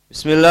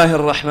بسم الله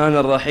الرحمن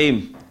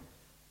الرحيم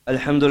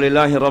الحمد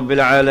لله رب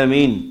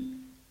العالمين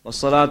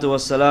والصلاة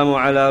والسلام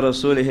على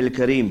رسوله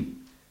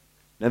الكريم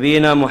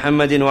نبينا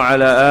محمد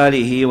وعلى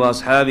آله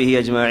وأصحابه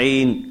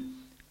أجمعين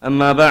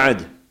أما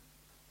بعد.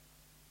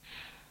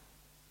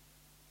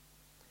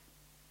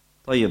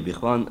 طيب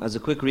إخوان, as a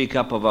quick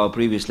recap of our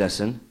previous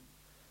lesson,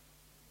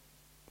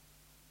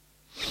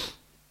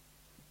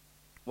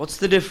 what's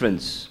the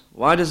difference?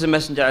 Why does the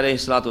Messenger alayhi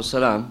salatu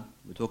wasalam,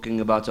 we're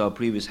talking about our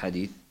previous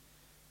hadith,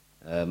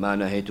 ما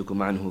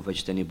نهيتكم عنه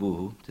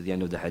فاجتنبوه, to the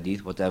end of the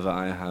hadith, whatever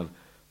I have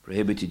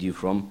prohibited you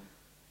from,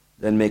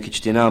 then make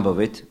ijtinab of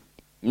it.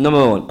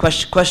 Number one,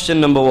 question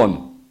number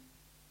one.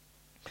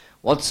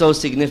 What's so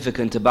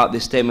significant about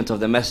this statement of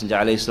the Messenger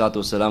alayhi salatu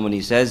wasalam when he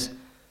says,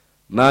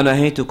 ما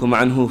نهيتكم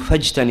عنه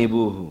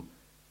فاجتنبوه?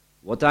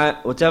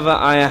 Whatever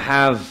I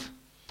have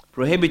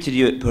prohibited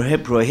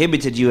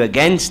you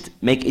against,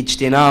 make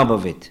ijtinab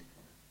of it.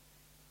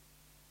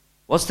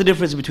 What's the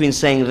difference between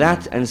saying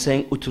that and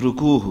saying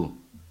utrukuhu?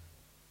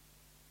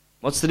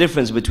 What's the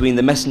difference between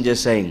the Messenger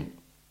saying,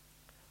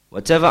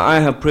 whatever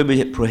I have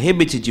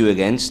prohibited you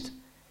against,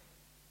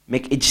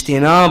 make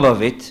ijtinab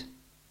of it,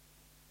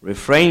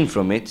 refrain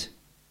from it,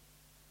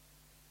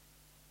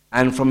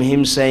 and from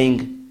him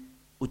saying,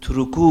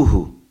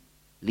 utrukuhu,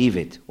 leave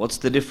it? What's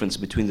the difference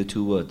between the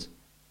two words?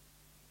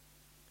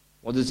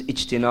 What does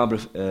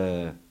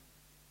ijtinab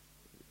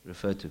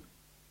refer to?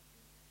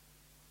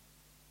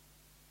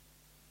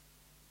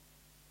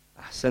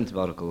 Ahsant,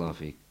 barakallahu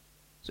feek.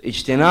 So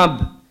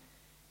ijtinab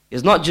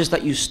is not just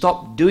that you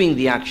stop doing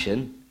the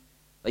action,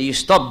 that you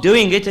stop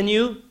doing it and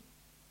you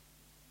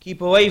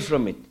keep away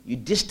from it. You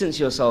distance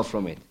yourself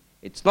from it.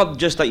 It's not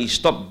just that you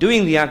stop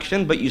doing the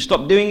action, but you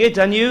stop doing it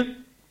and you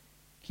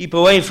keep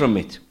away from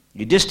it.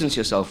 You distance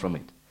yourself from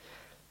it.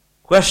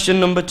 Question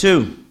number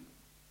two.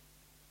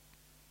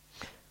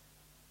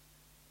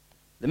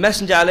 The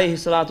Messenger alayhi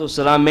salatu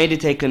wasalam made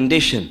it a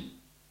condition,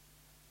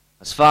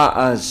 as far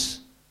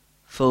as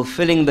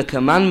fulfilling the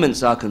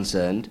commandments are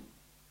concerned,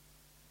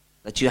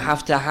 that you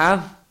have to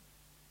have,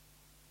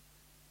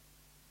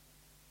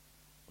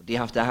 what do you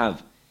have to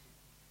have?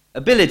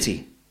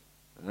 Ability.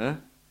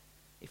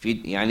 If you,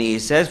 he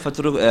says,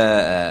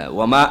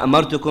 وَمَا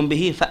أَمَرْتُكُمْ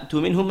بِهِ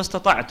فَأْتُوا مِنْهُ مَا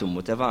اسْتَطَعْتُمْ.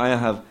 Whatever I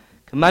have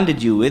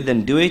commanded you with,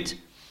 then do it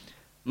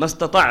مَا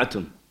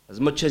اسْتَطَعْتُمْ,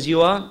 as much as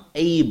you are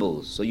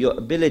able. So your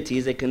ability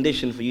is a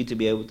condition for you to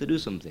be able to do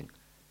something.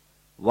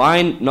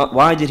 Why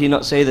did he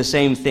not say the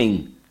same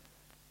thing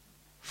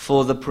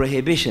for the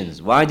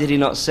prohibitions? Why did he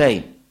not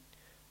say,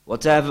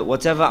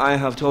 whatever I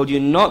have told you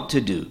not to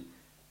do,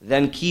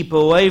 then keep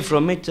away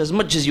from it as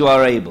much as you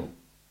are able?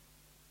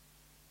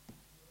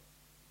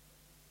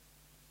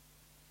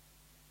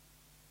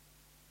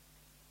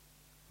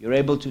 You're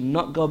able to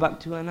not go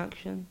back to an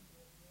action?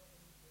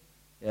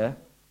 Yeah?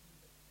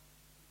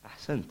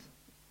 Ahsant.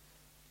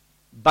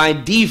 By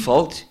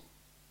default,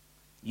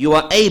 you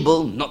are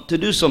able not to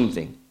do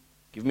something.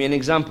 Give me an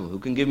example. Who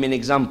can give me an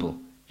example?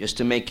 Just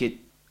to make it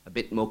a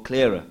bit more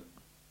clearer.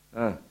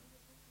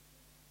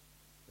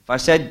 If I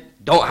said,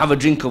 don't have a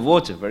drink of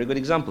water, very good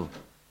example.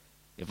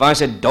 If I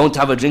said, don't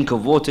have a drink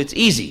of water, it's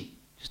easy.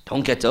 Just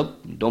don't get up,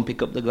 don't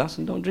pick up the glass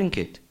and don't drink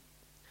it.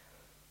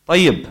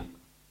 طيب.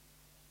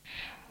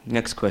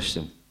 Next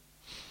question.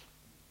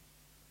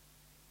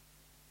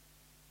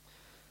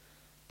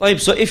 طيب,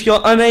 so if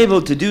you're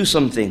unable to do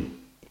something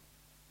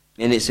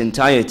in its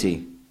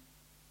entirety,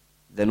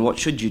 then what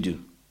should you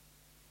do?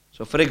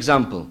 So for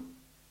example,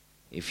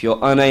 if you're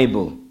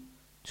unable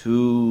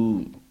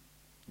to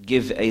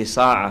give a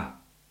sa'ah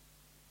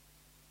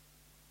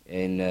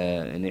in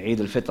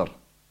Eid al-Fitr,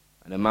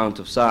 an amount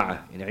of sa'ah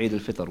in Eid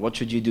al-Fitr, what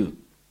should you do?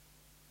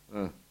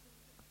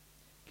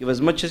 Give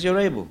as much as you're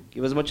able.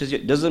 Give as much as you.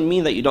 Doesn't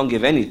mean that you don't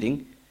give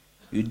anything.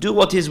 You do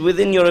what is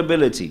within your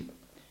ability.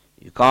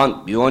 You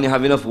only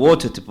have enough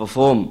water to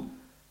perform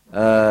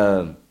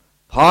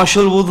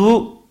partial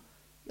wudu,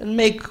 then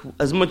make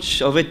as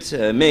much of it,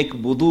 make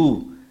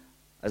wudu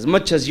as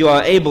much as you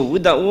are able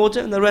with that water,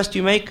 and the rest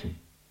you make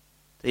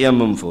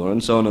tayammum for,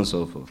 and so on and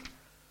so forth.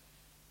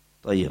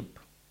 طيب.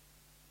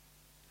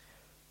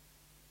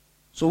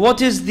 So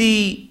what is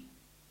the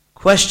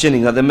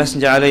questioning that the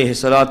Messenger alayhi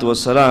salatu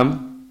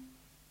wasalam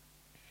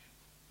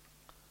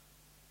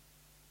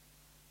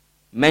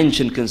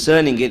mentioned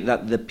concerning it,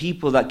 that the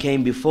people that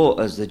came before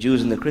us, the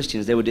Jews and the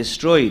Christians, they were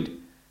destroyed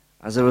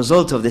as a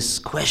result of this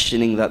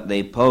questioning that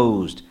they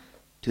posed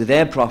to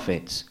their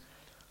prophets?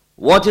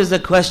 What is the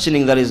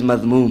questioning that is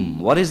madhmoom?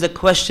 What is the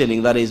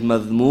questioning that is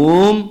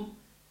madhmoom,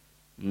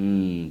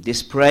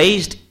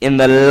 dispraised in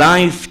the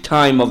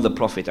lifetime of the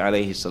Prophet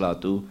alayhi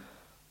salatu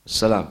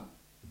wasalam?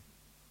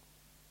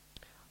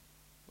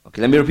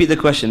 Okay, let me repeat the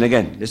question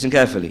again. Listen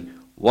carefully.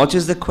 What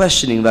is the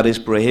questioning that is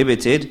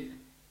prohibited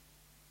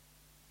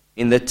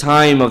in the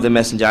time of the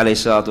Messenger alayhi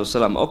salatu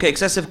wasalam? Okay,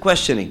 excessive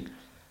questioning.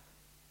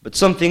 But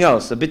something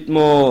else, a bit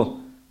more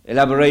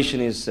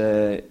elaboration is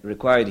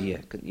required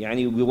here.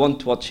 We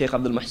want what Shaykh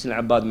Abdul Muhsin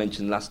al-Abbad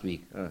mentioned last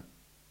week.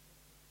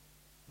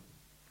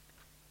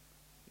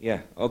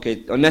 Yeah,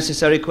 okay,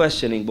 unnecessary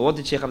questioning. But what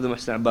did Shaykh Abdul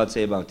Muhsin al-Abbad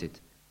say about it?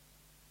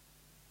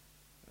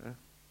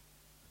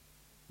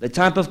 the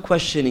type of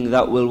questioning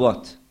that will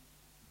what?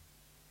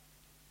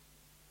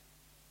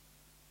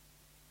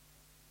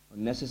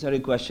 Unnecessary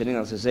questioning.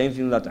 That's the same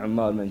thing that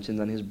Ammar mentioned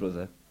and his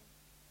brother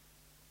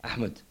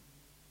Ahmed.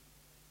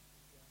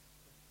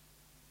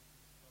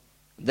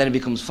 Then it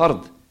becomes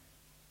fard.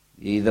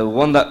 The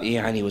one that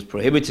was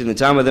prohibited in the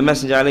time of the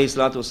Messenger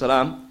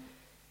ﷺ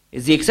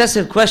is the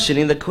excessive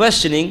questioning, the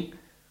questioning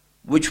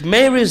which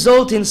may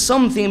result in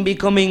something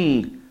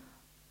becoming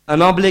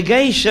an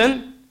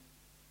obligation,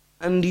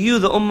 and you,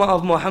 the Ummah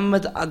of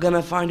Muhammad, are going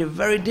to find it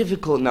very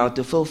difficult now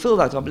to fulfill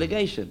that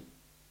obligation.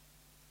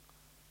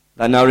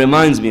 That now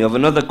reminds me of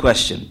another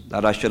question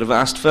that I should have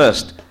asked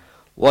first.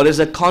 What is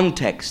the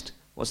context?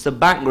 What's the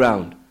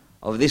background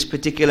of this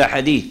particular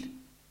hadith?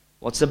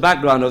 What's the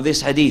background of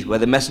this hadith where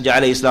the Messenger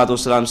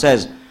ﷺ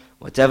says,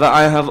 whatever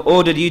I have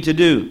ordered you to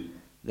do,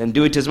 then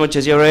do it as much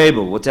as you're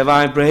able. Whatever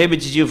I have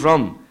prohibited you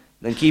from,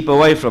 then keep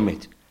away from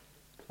it.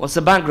 What's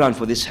the background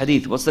for this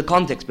hadith? What's the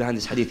context behind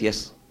this hadith?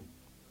 Yes?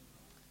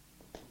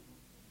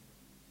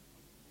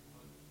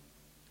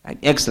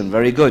 Excellent,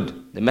 very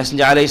good. The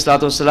Messenger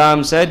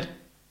ﷺ said,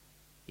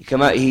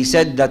 he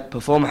said that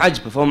perform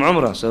Hajj, perform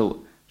Umrah.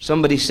 So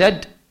somebody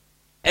said,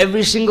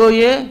 every single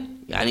year?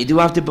 You do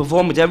have to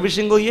perform it every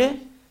single year?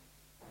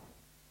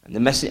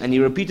 And he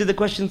repeated the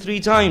question 3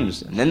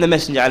 times. And then the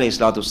Messenger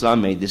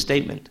ﷺ made this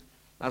statement.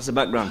 That's the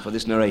background for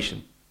this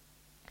narration.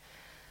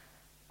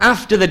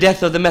 After the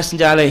death of the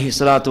Messenger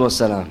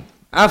ﷺ,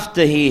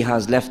 after he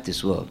has left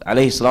this world,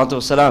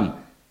 ﷺ,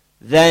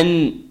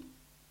 then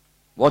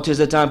what is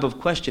the type of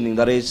questioning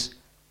that is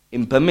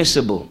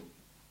impermissible?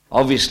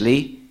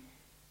 Obviously,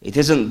 it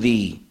isn't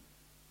the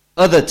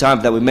other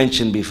type that we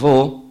mentioned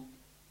before.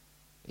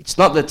 It's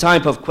not the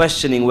type of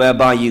questioning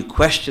whereby you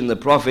question the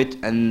Prophet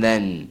and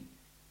then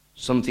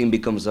something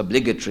becomes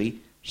obligatory.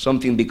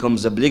 Something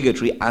becomes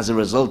obligatory as a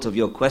result of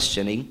your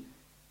questioning,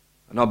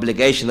 an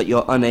obligation that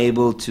you're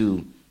unable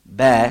to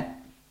bear.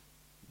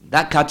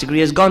 That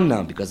category is gone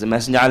now because the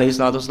Messenger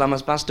ﷺ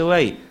has passed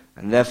away,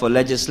 and therefore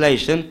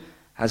legislation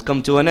has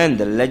come to an end.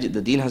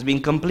 The deen has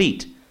been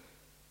complete.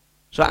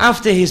 So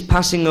after his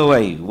passing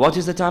away, what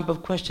is the type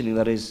of questioning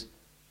that is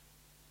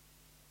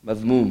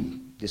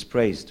madhmoom,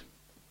 dispraised?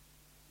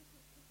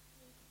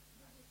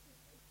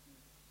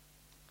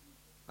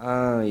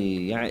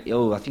 I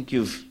think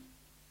you've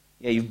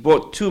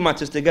brought 2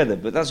 matters together,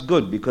 but that's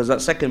good because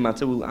that second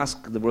matter we'll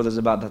ask the brothers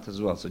about that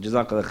as well. So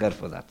Jazakallah khair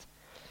for that.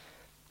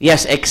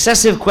 Yes,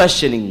 excessive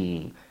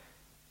questioning,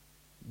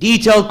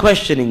 detailed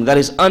questioning that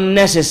is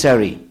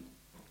unnecessary.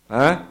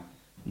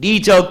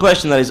 Detailed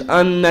question that is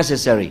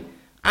unnecessary.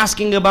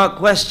 Asking about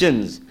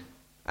questions,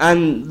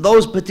 and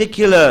those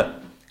particular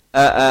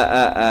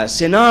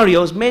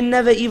scenarios may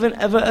never even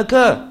ever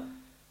occur.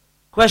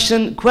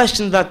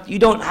 Questions that you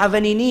don't have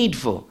any need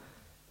for.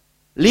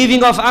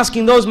 Leaving off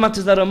asking those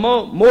matters that are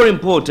more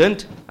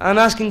important and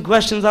asking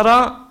questions that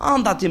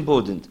aren't that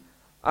important,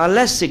 are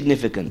less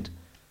significant.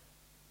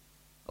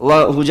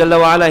 Allah Jalla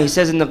wa Ala, He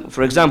says,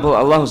 for example,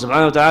 Allah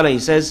subhanahu wa ta'ala, He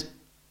says,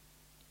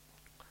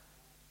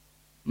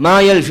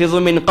 مَا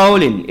يَلْفِظُ مِنْ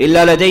قَوْلٍ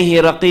إِلَّا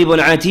لَدَيْهِ رَقِيبٌ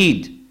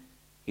عَتِيدٌ.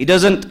 He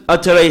doesn't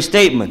utter a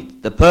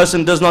statement. The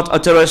person does not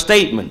utter a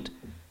statement,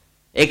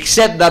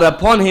 except that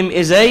upon him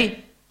is a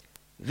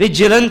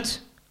vigilant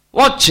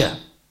watcher.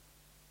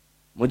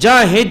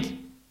 Mujahid,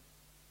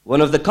 one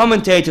of the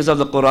commentators of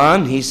the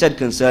Quran, he said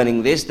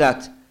concerning this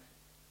that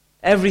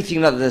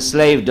everything that the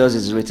slave does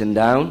is written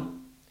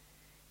down,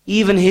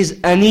 even his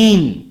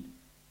aneen,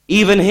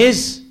 even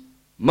his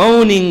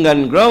moaning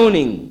and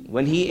groaning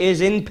when he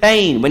is in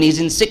pain, when he is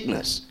in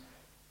sickness.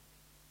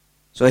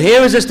 So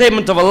here is a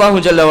statement of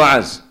Allah Jalla wa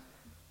Az,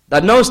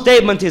 that no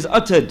statement is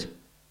uttered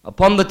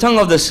upon the tongue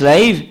of the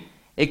slave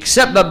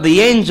except that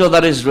the angel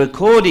that is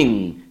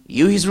recording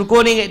you, he's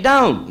recording it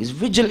down. He's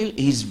vigilant.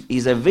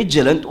 He's a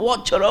vigilant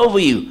watcher over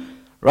you,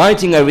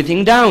 writing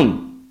everything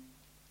down.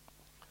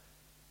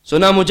 So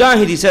now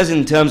Mujahid, he says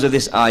in terms of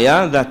this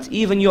ayah that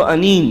even your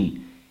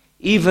aneen,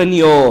 even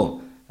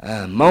your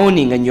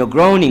moaning and your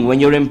groaning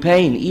when you're in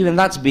pain, even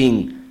that's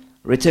being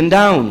written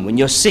down. When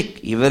you're sick,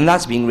 even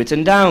that's being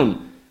written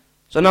down.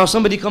 So now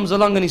somebody comes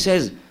along and he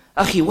says,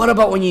 Akhi, what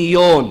about when you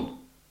yawn?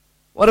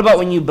 What about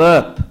when you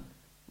burp?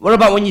 What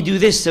about when you do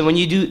this and when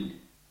you do...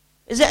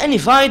 Is there any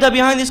faida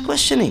behind this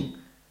questioning?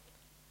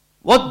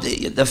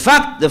 The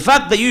fact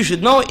that you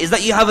should know is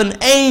that you have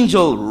an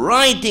angel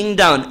writing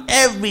down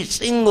every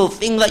single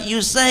thing that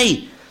you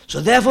say.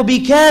 So therefore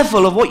be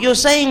careful of what you're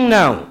saying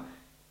now.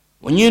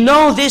 When you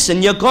know this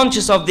and you're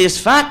conscious of this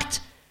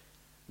fact,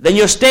 then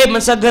your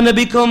statements are going to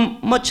become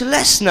much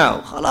less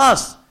now.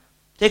 Khalas.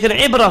 Take an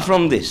ibrah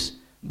from this.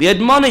 Be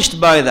admonished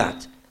by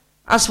that.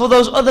 As for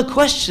those other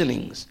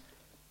questionings,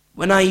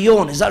 when I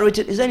yawn, is that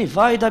written? Is there any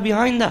faida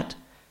behind that?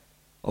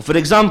 Or for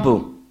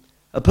example,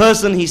 a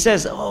person, he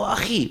says, oh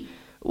akhi,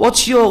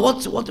 what's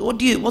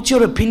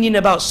your opinion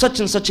about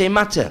such and such a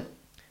matter?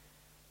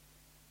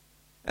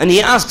 And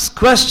he asks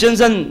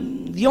questions,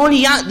 and the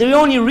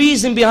only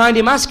reason behind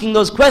him asking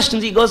those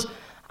questions, he goes,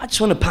 I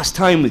just want to pass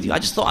time with you. I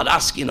just thought I'd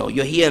ask,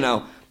 you're here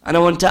now, and I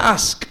want to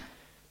ask.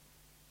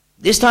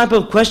 This type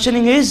of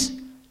questioning is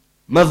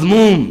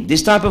madhmoom.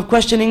 This type of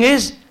questioning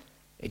is,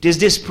 it is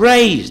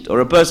dispraised.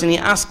 Or a person, he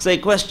asks a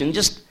question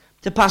just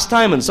to pass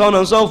time and so on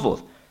and so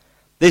forth.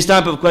 This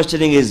type of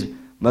questioning is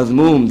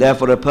madhmoom.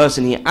 Therefore a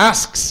person, he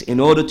asks in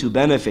order to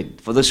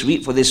benefit. For this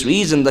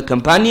reason, the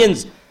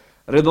companions,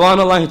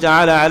 Ridwanullahi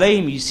ta'ala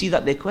alayhim, you see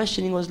that their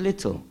questioning was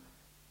little.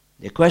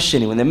 Their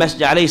questioning, when the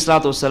Messenger alayhi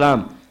salatu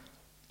wasalam,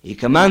 he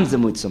commands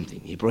them with something,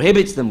 he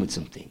prohibits them with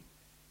something,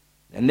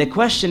 and their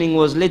questioning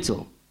was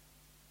little.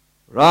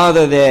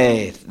 Rather,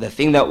 the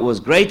thing that was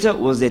greater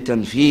was their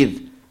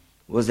tanfidh,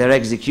 was their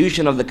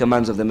execution of the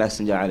commands of the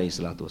Messenger alayhi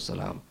salatu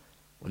wasalam.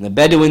 When the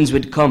Bedouins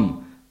would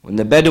come, and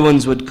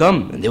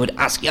they would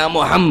ask, Ya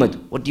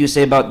Muhammad, what do you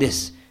say about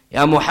this?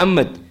 Ya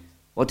Muhammad,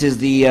 what is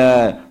the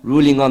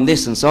ruling on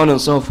this? And so on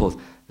and so forth.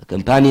 The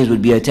companions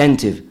would be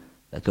attentive.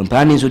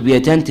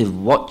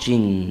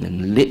 Watching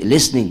and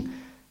listening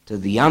to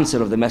the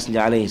answer of the Messenger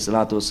alayhi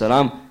salatu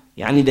wasalam.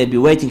 Yani they'd be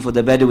waiting for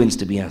the Bedouins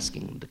to be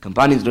asking. The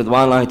companions,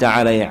 Ridwanullahi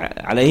ta'ala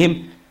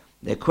alayhim,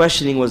 their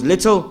questioning was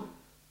little,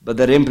 but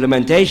their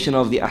implementation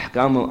of the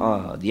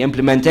ahkam, the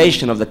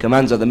implementation of the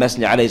commands of the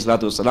Messenger alayhi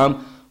salatu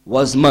wasalam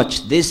was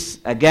much. This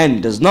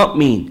again does not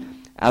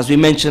mean, as we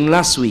mentioned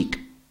last week,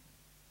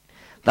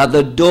 that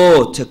the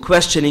door to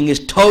questioning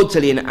is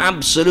totally and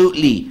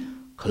absolutely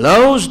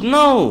closed.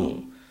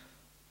 No.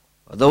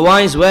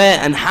 Otherwise, where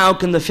and how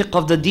can the fiqh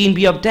of the deen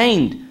be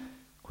obtained?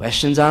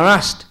 Questions are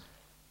asked,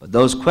 but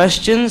those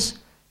questions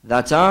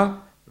that are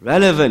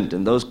relevant,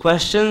 and those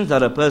questions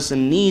that a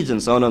person needs,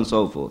 and so on and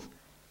so forth.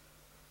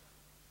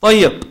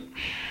 طيب.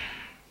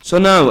 So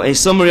now, a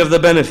summary of the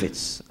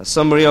benefits.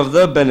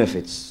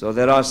 So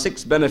there are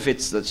 6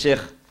 benefits that Shaykh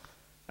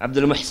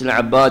Abdul Muhsin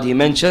al-Abbadi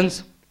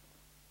mentions.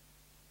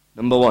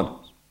 Number 1.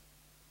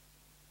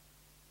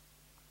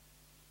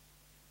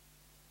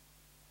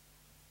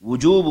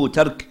 وجوب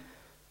ترك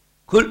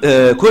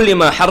كل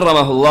ما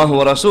حرمه الله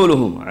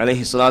ورسوله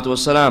عليه الصلاة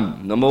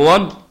والسلام. Number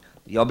 1,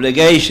 the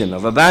obligation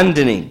of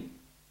abandoning,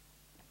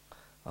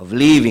 of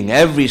leaving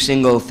every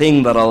single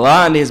thing that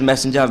Allah and His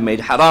Messenger have made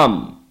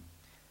haram.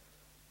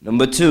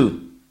 Number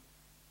 2,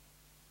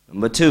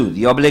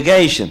 the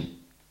obligation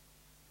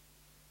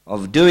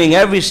of doing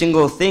every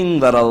single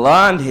thing that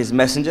Allah and His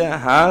Messenger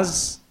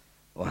has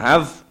or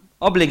have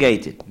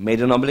obligated,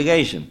 made an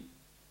obligation.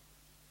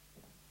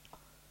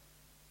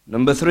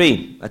 Number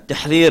 3,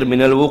 التحذير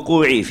من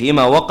الوقوع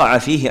فيما وقع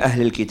فيه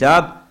أهل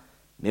الكتاب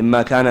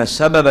مما كان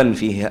سببا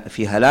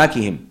في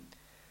هلاكهم.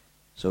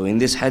 So in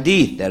this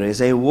hadith there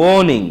is a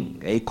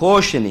warning, a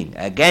cautioning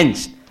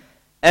against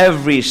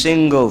every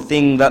single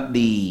thing that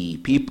the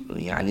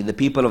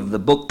people of the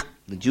book,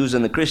 the Jews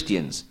and the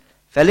Christians,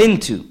 fell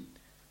into,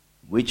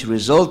 which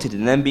resulted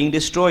in them being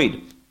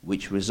destroyed.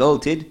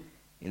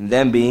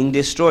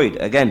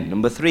 Again,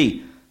 number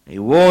 3, a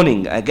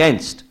warning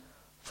against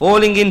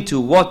falling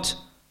into what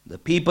the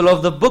people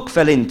of the book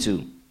fell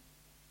into,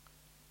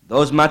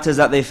 those matters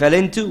that they fell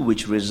into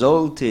which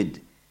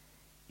resulted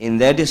in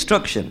their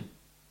destruction.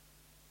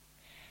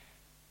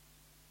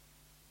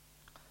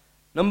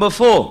 Number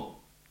 4,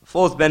 the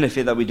 4th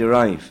benefit that we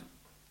derive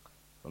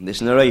from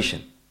this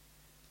narration,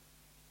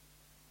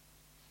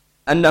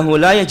 أنه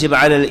لا يجب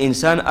على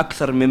الإنسان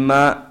أكثر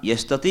مما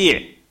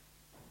يستطيع.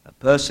 A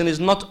person is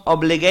not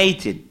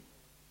obligated.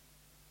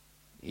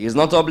 He is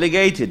not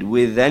obligated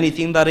with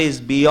anything that is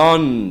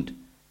beyond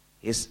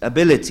his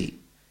ability,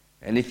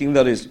 anything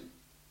that is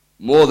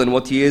more than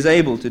what he is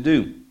able to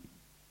do.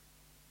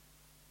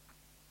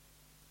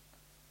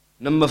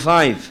 Number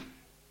 5,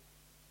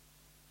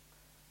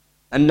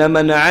 أن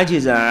من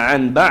عجز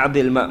عن بعض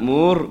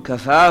المأمور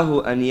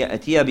كفاه أن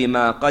يأتي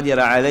بما قدر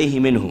عليه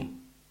منه.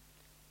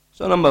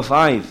 So number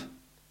 5,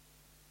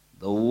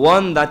 the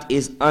one that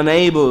is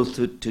unable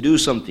to do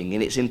something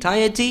in its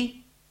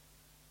entirety,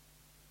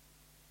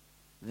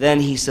 then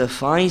he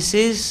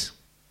suffices,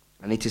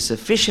 and it is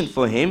sufficient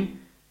for him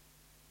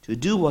to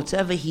do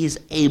whatever he is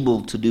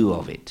able to do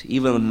of it,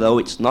 even though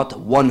it's not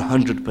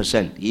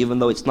 100%, even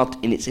though it's not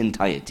in its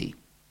entirety.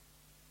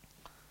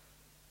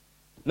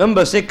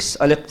 Number 6,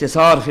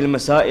 الاقتصار في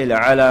المسائل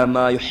على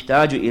ما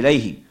يحتاج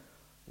إليه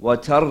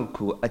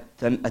وترك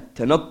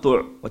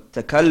التنطع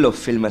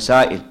والتكلف في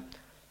المسائل.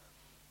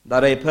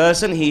 That a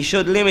person, he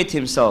should limit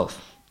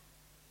himself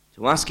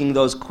to asking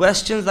those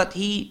questions that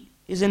he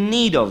is in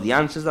need of, the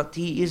answers that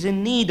he is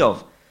in need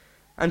of,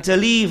 and to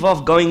leave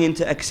off going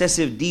into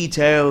excessive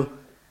detail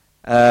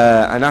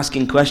and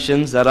asking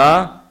questions that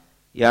are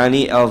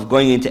of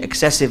going into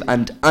excessive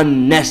and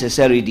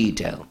unnecessary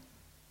detail.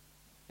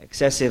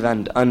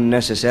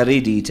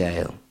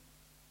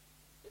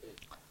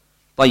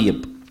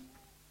 طيب.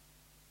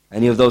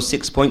 Any of those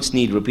 6 points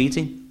need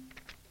repeating?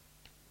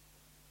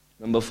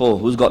 Number 4.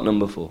 Who's got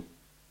number 4?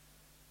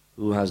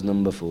 Who has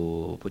number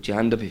 4? Put your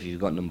hand up if you've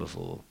got number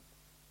 4.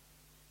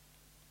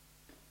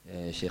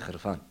 Sheikh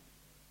Irfan.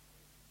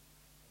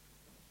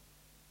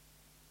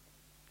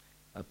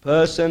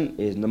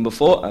 Number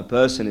 4, a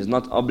person is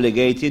not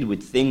obligated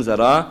with things that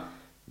are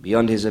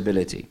beyond his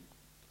ability.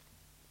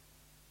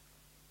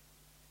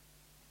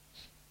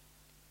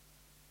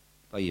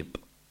 طيب.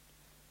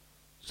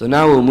 So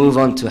now we'll move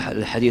on to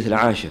the hadith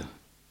al-ashir,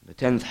 the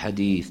 10th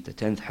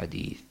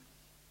hadith.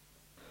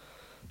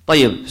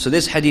 طيب, so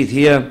this hadith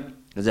here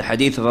is a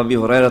hadith of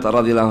Abu Hurairah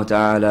radiyallahu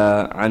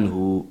ta'ala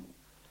anhu.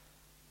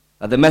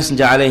 The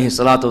Messenger alayhi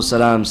salatu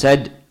wasalam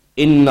said,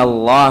 إِنَّ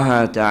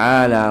اللَّهَ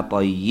تَعَالَى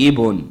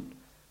طَيِّبٌ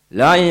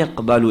لَا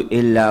يَقْبَلُ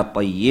إِلَّا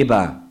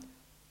طَيِّبًا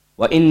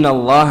وَإِنَّ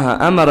اللَّهَ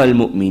أَمَرَ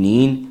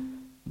الْمُؤْمِنِينَ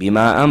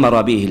بِمَا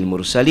أَمَرَ بِهِ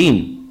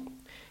الْمُرْسَلِينَ.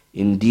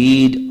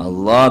 Indeed,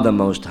 Allah the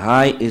Most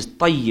High is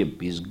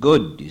tayyib, is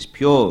good, is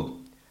pure.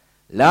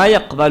 لا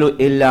يقبل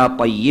إلا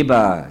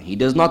طيبا. He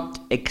does not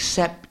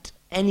accept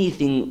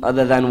anything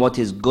other than what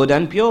is good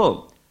and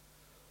pure.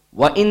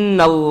 وَإِنَّ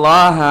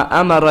اللَّهَ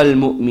أَمَرَ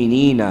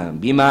الْمُؤْمِنِينَ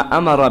بِمَا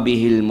أَمَرَ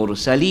بِهِ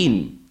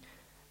الْمُرْسَلِينَ.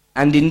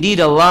 And indeed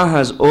Allah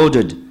has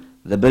ordered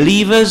the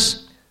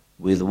believers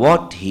with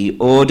what He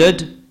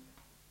ordered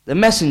the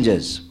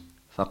messengers.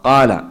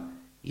 فَقَالَ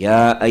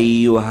يَا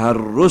أَيُّهَا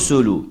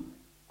الرُّسُلُ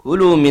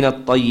كُلُوا مِنَ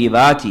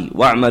الطَّيِّبَاتِ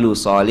وَاعْمَلُوا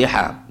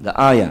صَالِحًا. The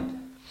ayah.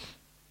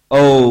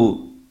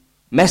 O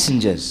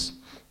messengers,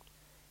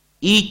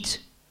 eat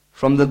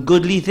from the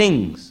goodly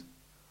things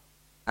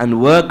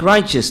and work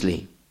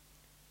righteously.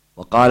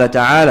 وقال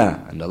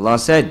تعالى, and Allah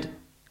said,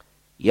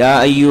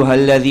 يا أيها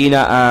الذين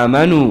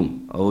آمنوا,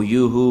 O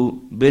you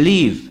who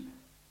believe,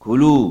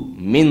 كلوا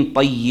من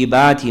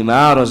طيبات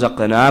ما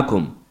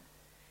رزقناكم.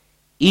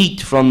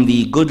 Eat from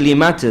the goodly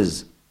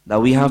matters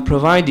that we have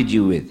provided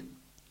you with.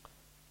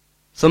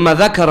 ثم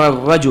ذكر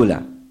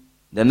الرجل.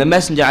 Then the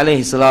Messenger عليه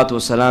الصلاة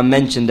والسلام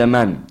mentioned a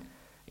man,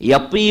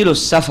 يطيل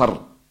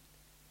السفر,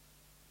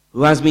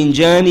 who has been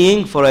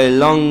journeying for a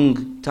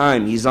long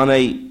time. He's on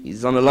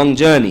a long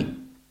journey.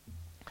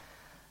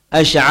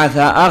 أشعث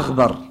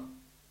أغبر.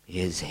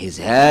 His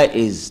hair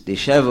is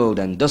disheveled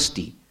and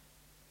dusty.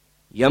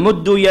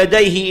 يمد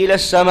يديه إلى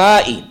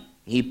السماء.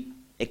 He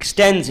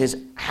extends his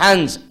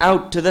hands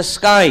out to the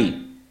sky.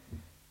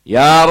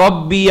 يا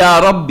ربي يا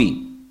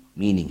ربي.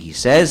 Meaning he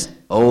says,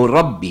 O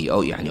Rabbi,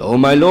 O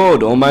my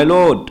Lord, O my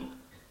Lord.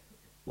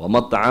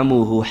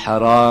 ومطعمه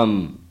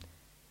حرام.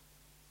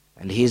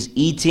 And his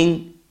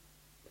eating,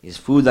 his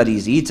food that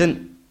he's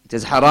eaten, it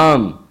is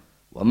haram.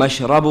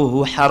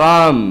 ومشربه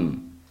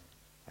حرام.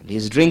 And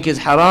his drink is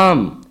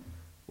haram.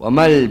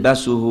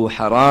 وَمَلْبَسُهُ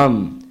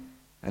حَرَامٌ.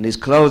 And his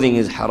clothing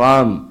is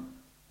haram.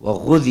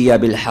 وَغُذِيَ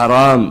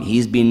بِالْحَرَامِ.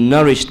 He's been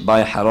nourished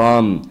by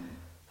haram.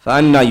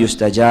 فَأَنَّا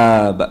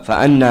يُسْتَجَابُ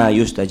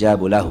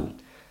لَهُ.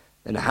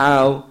 Then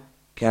how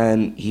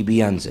can he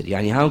be answered?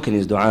 Yani how can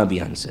his dua be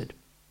answered?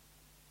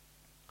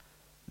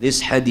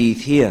 This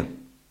hadith here,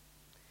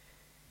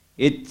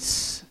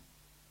 its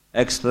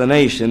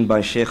explanation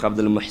by Shaykh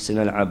Abdul Muhsin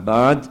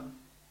al-Abbad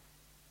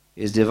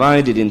is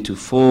divided into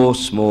four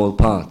small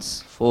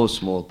parts.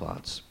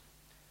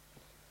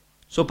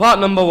 So part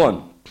number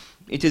one,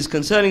 it is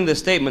concerning the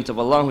statement of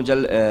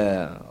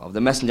of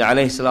the Messenger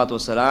alayhi salatu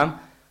wasalam,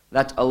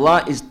 that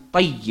Allah is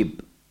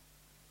tayyib,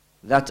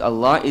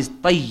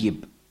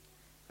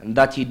 and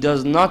that He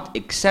does not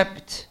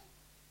accept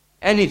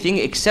anything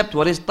except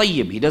what is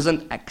tayyib. He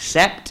doesn't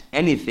accept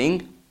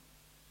anything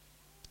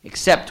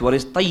except what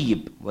is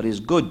tayyib, what is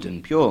good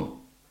and pure.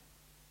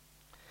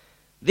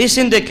 This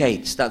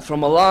indicates that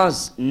from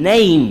Allah's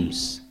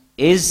names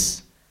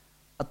is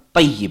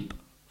at-tayyib.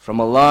 From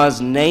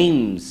Allah's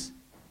names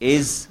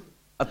is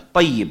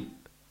at-tayyib.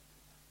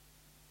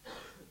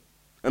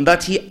 And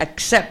that He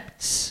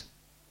accepts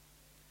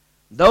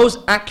those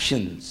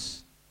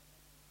actions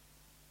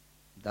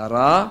that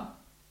are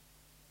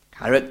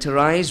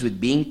characterized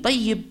with being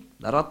tayyib,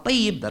 that are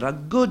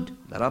good,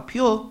 that are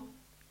pure.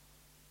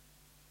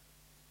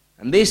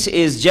 And this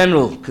is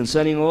general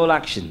concerning all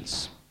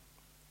actions.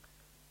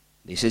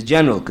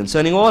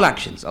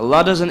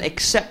 Allah doesn't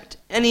accept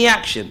any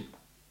action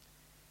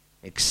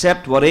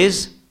except what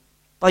is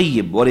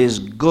tayyib, what is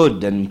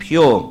good and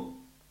pure.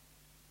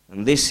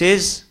 And this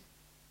is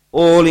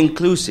all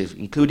inclusive,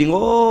 including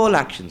all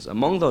actions.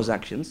 Among those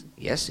actions,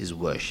 yes, is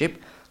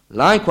worship.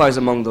 Likewise,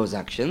 among those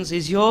actions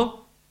is your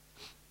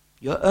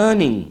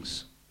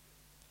earnings.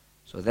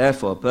 So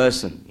therefore, a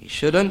person, he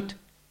shouldn't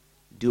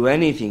do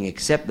anything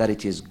except that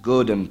it is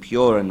good and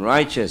pure and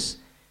righteous.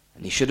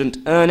 And he shouldn't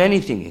earn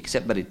anything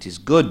except that it is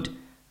good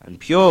and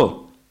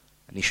pure.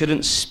 And he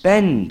shouldn't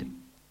spend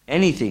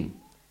anything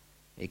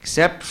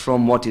except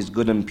from what is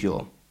good and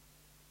pure.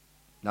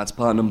 That's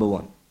part number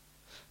one.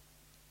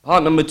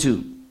 Part number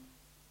two.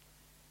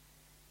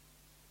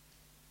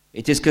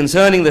 It is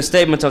concerning the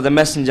statement of the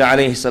Messenger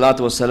alayhi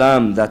salatu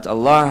wasalam that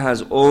Allah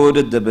has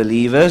ordered the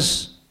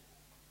believers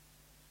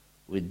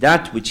with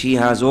that which He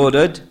has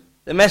ordered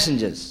the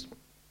messengers.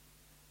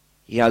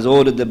 He has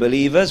ordered the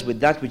believers with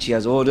that which He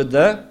has ordered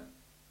the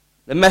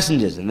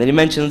messengers. And then He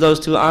mentions those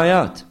two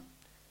ayat.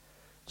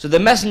 So the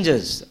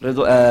messengers,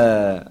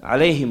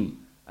 alayhim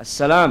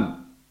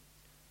as-salam,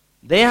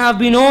 they have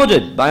been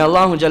ordered by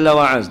Allah Jalla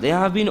wa Az. They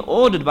have been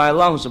ordered by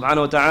Allah subhanahu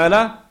wa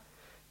ta'ala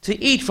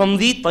to eat from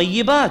the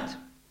tayyibat,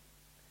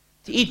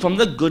 to eat from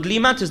the goodly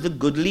matters, the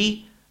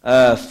goodly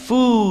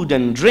food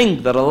and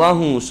drink that Allah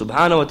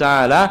subhanahu wa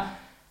ta'ala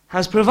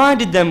has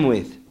provided them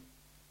with.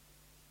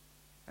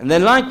 And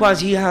then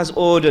likewise He has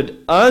ordered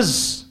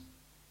us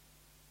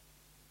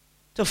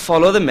to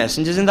follow the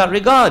messengers in that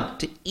regard,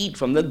 to eat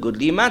from the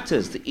goodly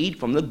matters, to eat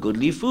from the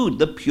goodly food,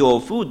 the pure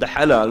food, the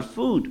halal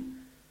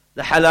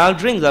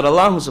drink that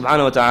Allah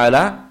subhanahu wa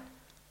ta'ala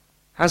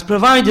has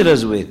provided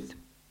us with.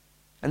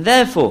 And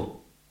therefore,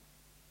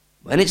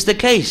 when it's the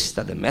case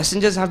that the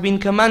messengers have been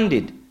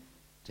commanded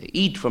to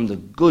eat from the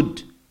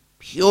good,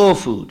 pure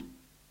food,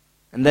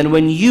 and then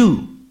when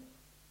you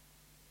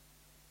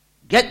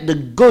get the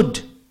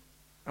good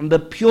and the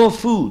pure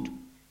food,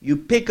 you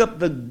pick up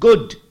the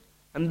good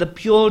and the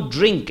pure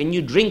drink and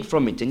you drink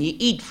from it and you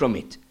eat from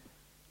it,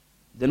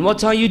 then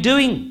what are you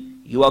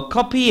doing? You are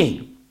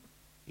copying,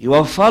 you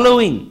are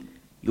following,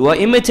 you are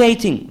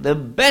imitating the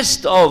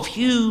best of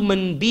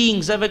human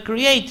beings ever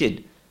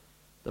created,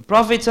 the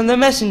prophets and the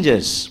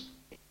messengers.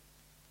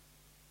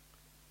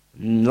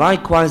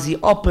 Likewise, the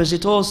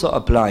opposite also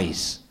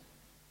applies.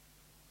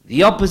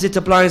 The opposite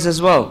applies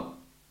as well.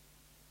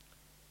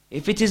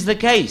 If it is the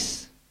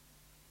case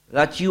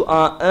that you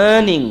are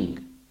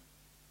earning,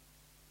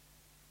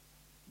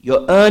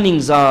 your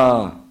earnings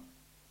are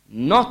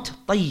not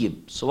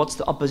tayyib. So what's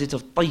the opposite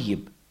of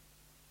tayyib?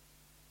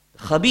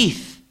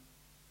 Khabith,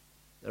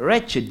 the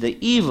wretched, the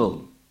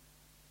evil,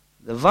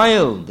 the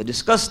vile, the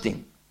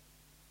disgusting.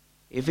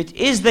 If it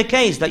is the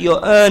case that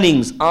your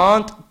earnings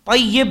aren't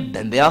tayyib,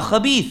 then they are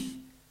khabith.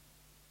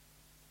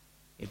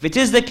 If it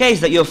is the case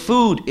that your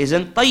food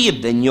isn't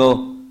tayyib, then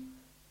your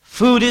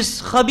food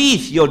is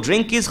khabith, your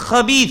drink is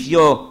khabith,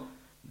 your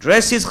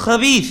dress is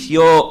khabith,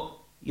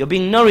 you're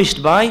being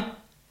nourished by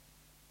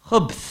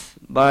khubth,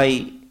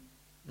 by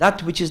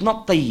that which is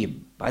not tayyib,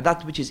 by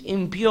that which is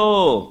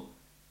impure.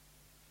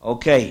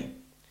 Okay.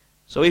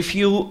 So if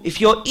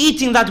you're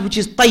eating that which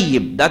is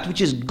tayyib, that which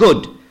is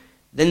good,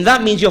 then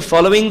that means you're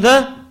following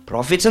the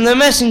prophets and the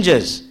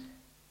messengers.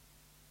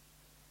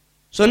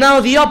 So now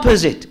the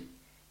opposite.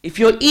 If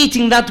you're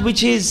eating that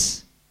which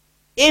is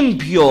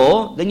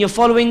impure, then you're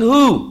following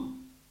who?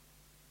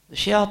 The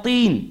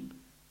shayateen.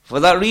 For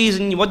that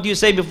reason, what do you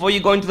say before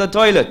you go into the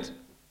toilet?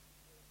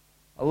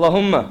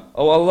 Allahumma,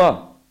 oh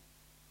Allah,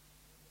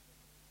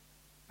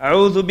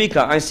 a'udhu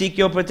bika, I seek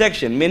your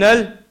protection.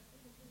 Minal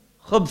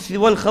khubth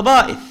wal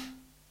khaba'ith.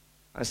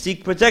 I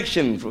seek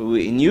protection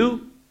in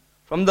you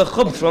from the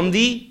khubth, from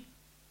the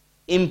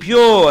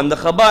impure and the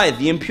khaba'ith,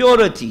 the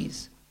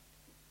impurities,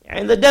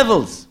 and the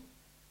devils,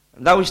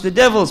 and that which the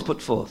devils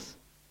put forth.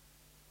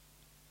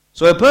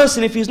 So a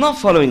person, if he's not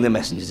following the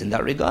messengers in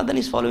that regard, then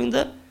he's following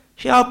the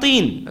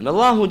shayateen. And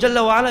Allah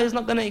Jalla wa Ala is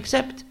not going to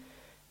accept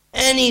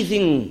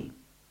anything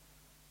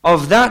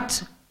of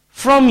that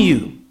from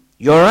you.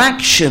 Your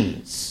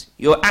actions,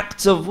 your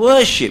acts of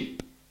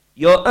worship,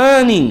 your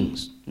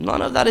earnings,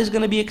 none of that is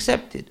going to be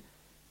accepted.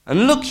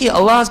 And look here,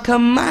 Allah has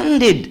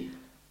commanded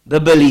the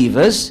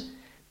believers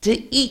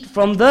to eat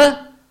from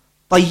the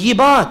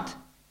tayyibat,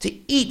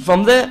 to eat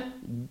from the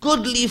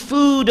goodly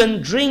food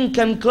and drink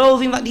and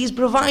clothing that He's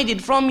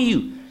provided from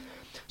you.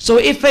 So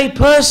if a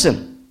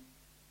person,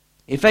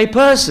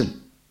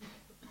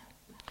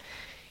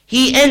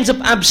 he ends up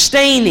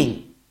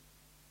abstaining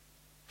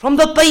from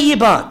the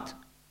tayyibat,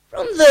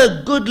 from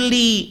the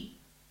goodly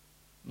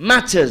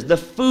matters, the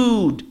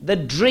food, the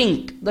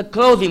drink, the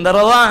clothing that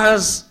Allah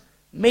has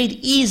made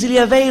easily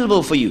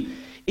available for you.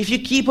 If you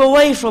keep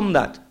away from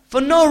that,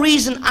 for no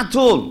reason at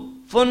all,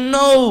 for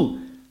no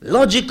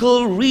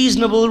logical,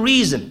 reasonable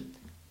reason,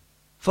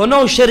 for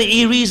no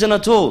shari'i reason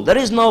at all, there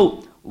is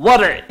no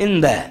wara'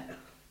 in there,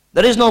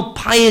 there is no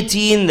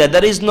piety in there,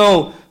 there is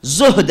no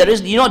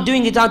zuhd, you're not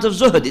doing it out of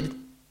zuhd,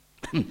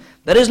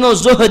 there is no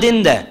zuhd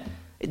in there,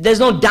 there's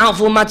no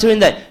doubtful matter in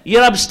there,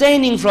 you're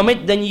abstaining from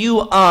it, then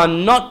you are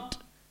not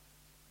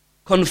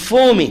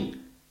conforming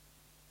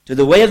to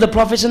the way of the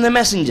prophets and the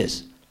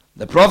messengers.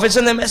 The prophets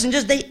and the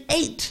messengers, they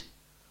ate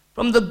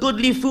from the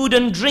goodly food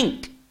and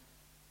drink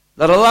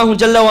that Allah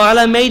Jalla wa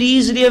Ala made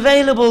easily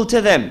available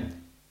to them.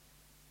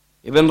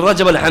 Ibn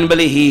Rajab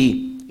al-Hanbali,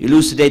 he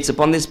elucidates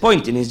upon this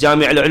point in his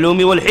Jami'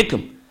 al-Ulumi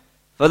wal-Hikm.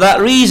 For that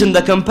reason,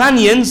 the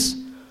companions,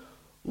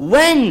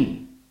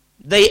 when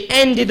they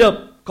ended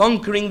up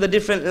conquering the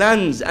different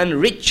lands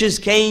and riches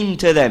came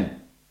to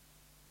them,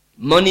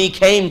 money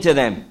came to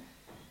them,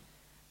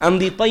 and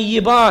the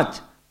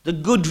tayyibat, the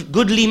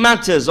goodly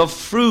matters of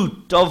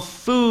fruit, of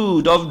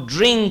food, of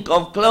drink,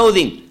 of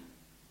clothing,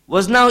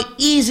 was now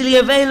easily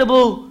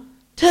available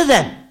to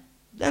them,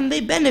 then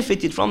they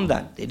benefited from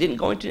that. They didn't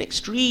go into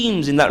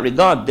extremes in that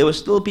regard. They were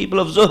still people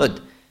of zuhd.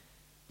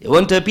 They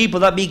weren't a people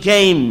that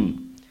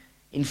became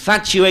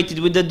infatuated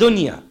with the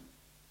dunya.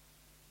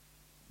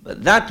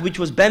 But that which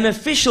was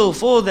beneficial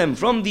for them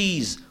from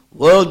these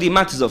worldly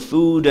matters of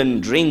food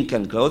and drink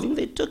and clothing,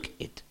 they took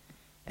it,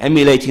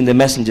 emulating the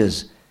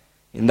messengers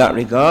in that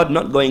regard,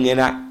 not going in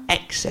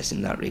excess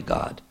in that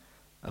regard.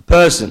 A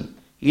person,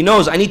 he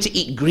knows, I need to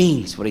eat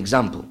greens, for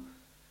example.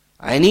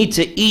 I need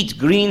to eat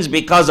greens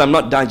because I'm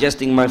not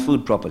digesting my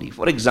food properly,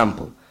 for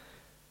example.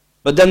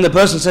 But then the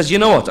person says, you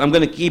know what, I'm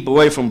going to keep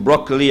away from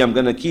broccoli, I'm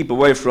going to keep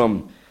away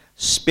from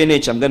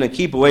spinach, I'm going to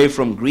keep away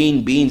from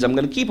green beans, I'm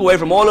going to keep away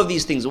from all of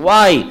these things.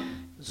 Why?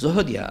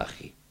 Zuhud ya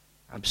akhi.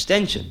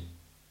 Abstention.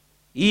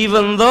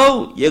 Even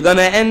though you're going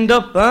to end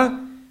up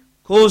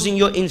causing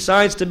your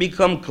insides to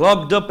become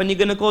clogged up and you're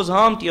going to cause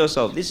harm to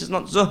yourself. This is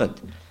not zuhd.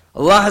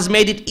 Allah has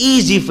made it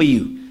easy for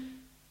you.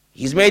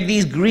 He's made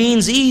these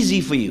greens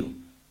easy for you.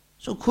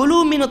 So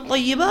kulu min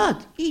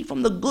at-tayyibat. Eat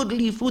from the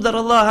goodly food that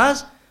Allah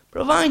has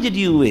provided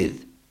you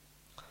with.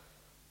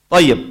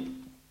 Tayyib.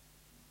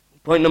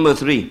 Point number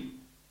 3.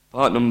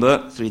 Part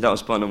number 3. That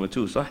was part number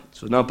 2. So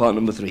now part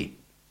number 3.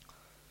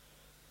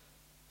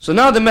 So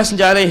now the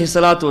Messenger alayhi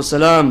salatu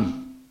wasalam,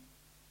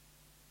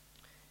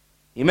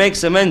 he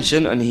makes a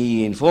mention and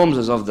he informs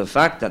us of the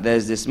fact that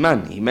there's this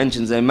man. He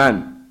mentions a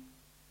man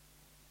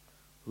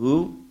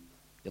who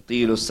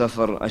يطيل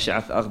السفر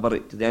أشعث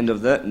أغبر to the end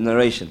of the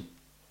narration.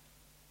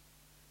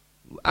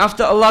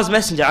 After Allah's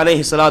Messenger alayhi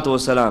salatu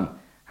wasalam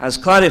has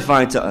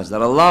clarified to us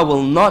that Allah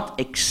will not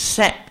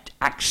accept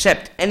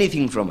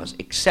anything from us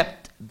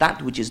except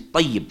that which is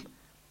tayyib,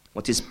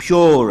 what is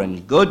pure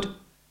and good,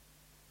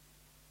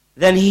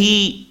 then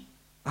he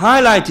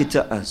highlighted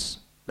to us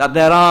that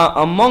there are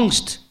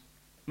amongst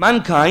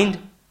mankind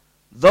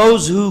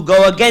those who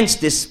go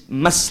against this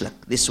maslak,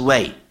 this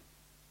way.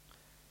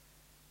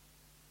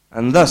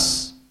 And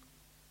thus,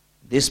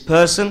 this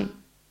person,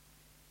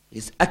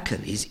 his akal,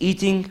 his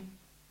eating,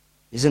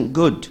 isn't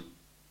good.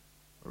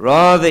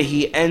 Rather,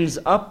 he ends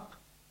up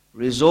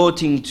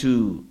resorting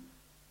to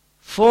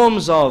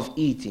forms of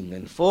eating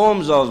and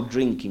forms of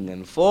drinking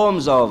and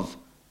forms of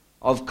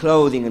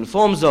clothing and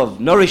forms of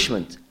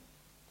nourishment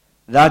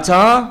that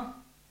are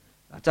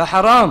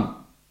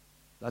haram.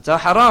 That are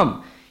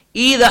haram.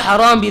 Either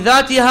haram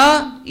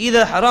bidhatiha,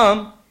 either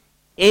haram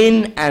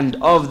in and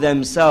of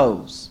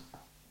themselves,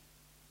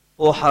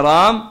 or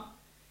haram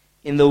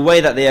in the way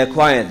that they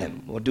acquire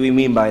them. What do we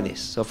mean by this?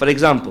 So for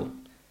example,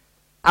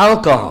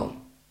 alcohol,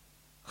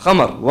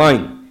 khamar,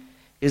 wine,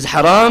 is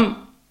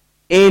haram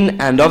in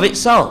and of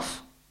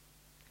itself.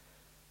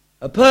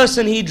 A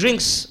person, he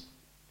drinks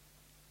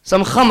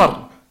some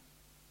khamar.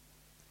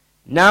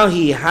 Now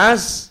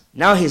his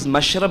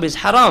mashrab is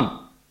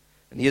haram,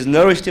 and he has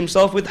nourished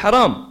himself with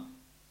haram.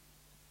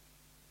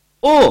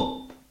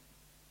 Or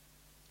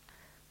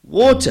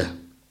water,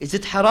 is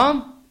it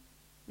haram?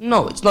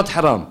 No, it's not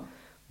haram.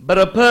 But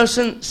a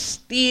person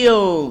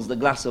steals the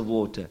glass of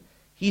water.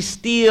 He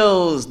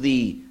steals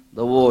the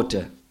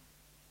water.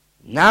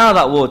 Now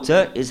that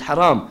water is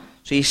haram.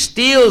 So he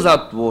steals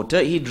that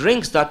water, he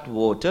drinks that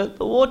water.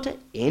 The water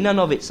in and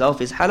of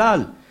itself is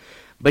halal.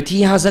 But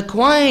he has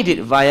acquired it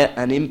via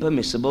an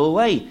impermissible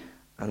way.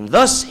 And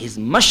thus his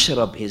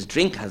mashrab, his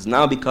drink, has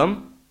now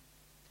become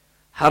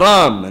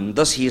haram. And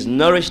thus he is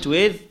nourished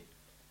with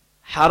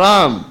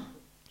haram.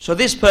 So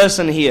this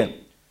person here,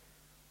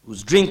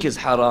 whose drink is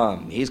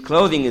haram, his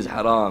clothing is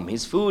haram,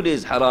 his food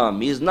is haram,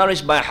 he is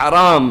nourished by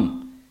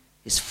haram,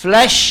 his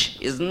flesh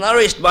is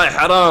nourished by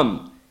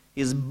haram,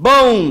 his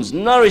bones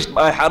nourished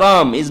by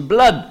haram, his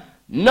blood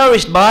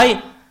nourished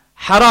by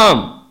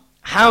haram.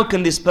 How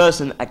can this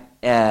person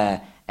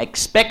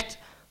expect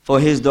for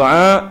his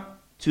dua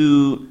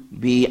to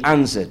be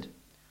answered?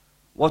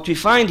 What we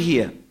find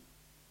here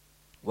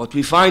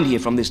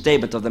from the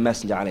statement of the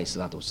Messenger alayhi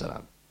salatu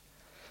wasalam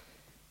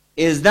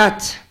is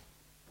that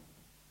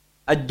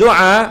a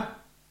dua,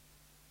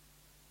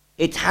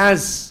 it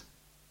has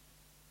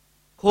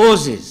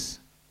causes,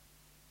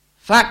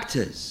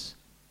 factors,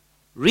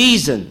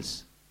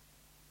 reasons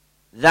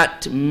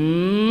that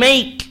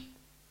make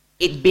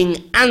it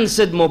being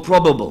answered more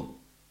probable.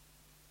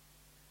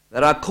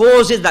 There are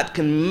causes that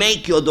can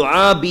make your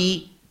dua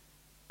be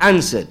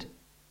answered.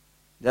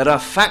 There are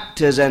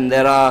factors and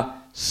there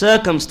are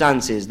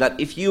circumstances that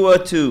if you were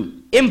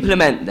to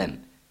implement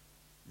them,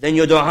 then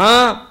your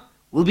dua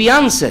will be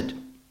answered.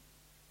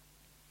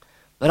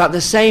 But at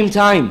the same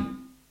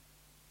time,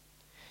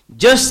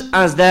 just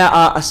as there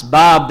are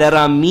asbab, there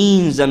are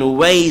means and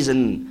ways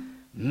and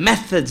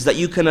methods that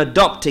you can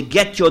adopt to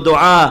get your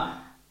dua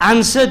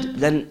answered,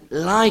 then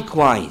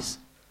likewise,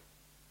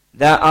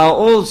 there are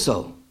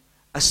also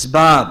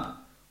asbab,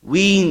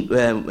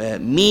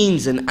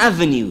 means and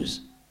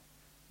avenues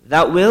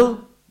that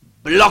will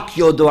block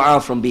your dua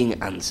from being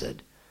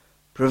answered,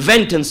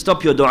 prevent and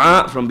stop your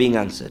dua from being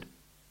answered.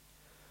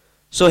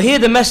 So here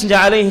the Messenger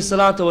alayhi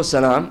salatu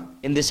wasalam,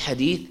 in this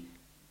hadith,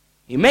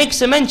 he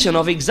makes a mention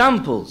of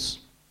examples,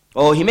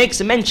 or he makes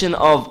a mention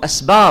of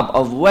asbab,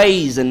 of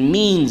ways and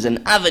means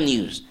and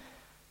avenues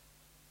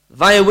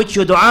via which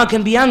your dua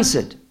can be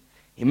answered.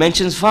 He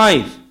mentions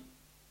 5.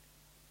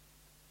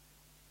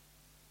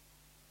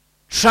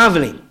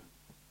 Traveling.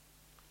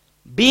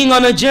 Being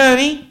on a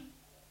journey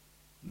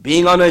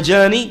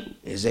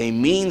is a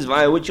means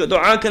via which your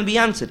dua can be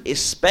answered,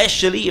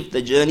 especially if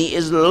the journey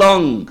is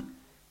long.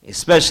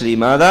 Especially,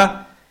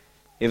 mother,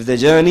 if the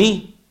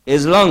journey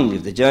is long.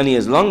 If the journey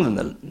is long,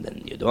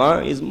 then your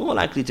dua is more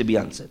likely to be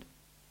answered.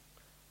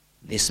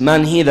 This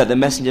man here that the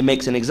Messenger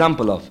makes an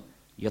example of,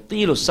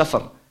 yatilu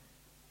safar,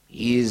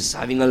 he is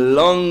having a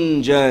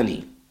long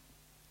journey.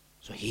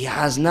 So he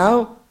has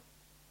now,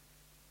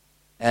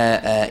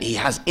 he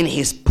has in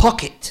his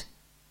pocket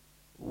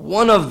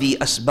one of the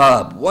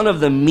asbab, one of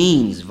the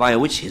means via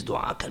which his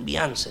dua can be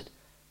answered.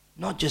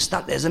 Not just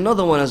that, there's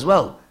another one as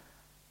well.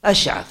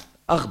 Ash'ath,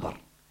 aghbar.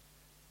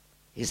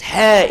 His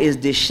hair is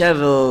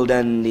disheveled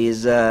and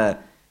is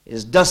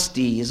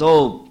dusty. He's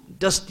all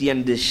dusty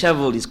and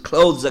disheveled. His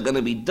clothes are going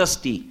to be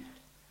dusty.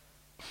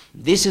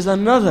 This is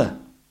another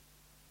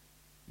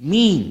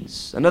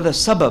means, another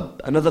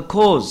sabab, another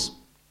cause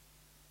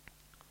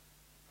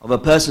of a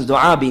person's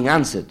dua being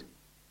answered.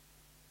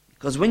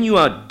 Because when you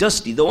are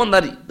dusty, the one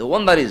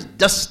that is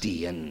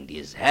dusty and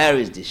his hair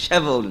is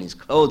disheveled and his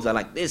clothes are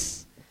like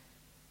this,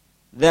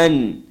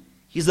 then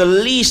he's the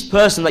least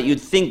person that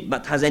you'd think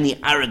that has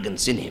any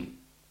arrogance in him.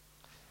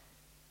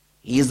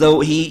 You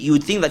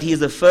would think that he is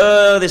the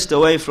furthest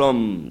away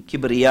from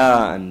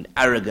kibriya and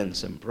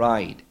arrogance and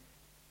pride.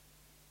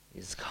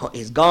 His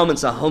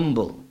garments are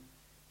humble.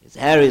 His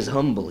hair is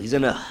humble. He's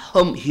in a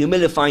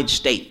humilified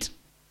state.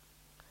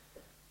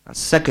 That's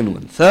the second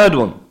one. Third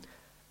one.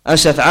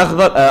 Ash'ath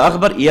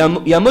aghbar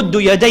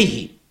yamuddu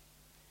yadayhi.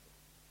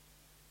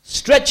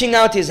 Stretching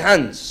out his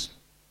hands.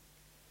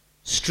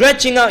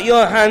 Stretching out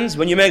your hands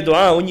when you make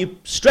dua, when you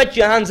stretch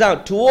your hands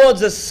out towards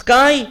the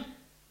sky,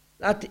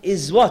 that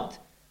is what?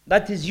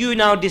 That is you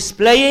now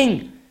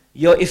displaying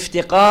your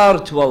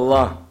iftiqar to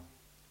Allah.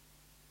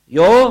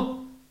 Your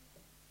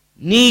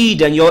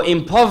need and your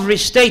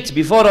impoverished state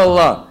before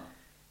Allah.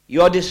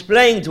 You are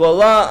displaying to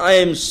Allah, I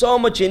am so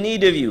much in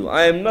need of you.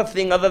 I am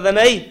nothing other than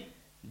a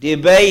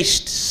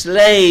debased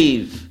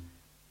slave.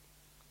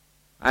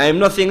 I am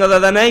nothing other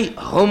than a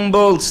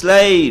humble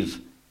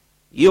slave.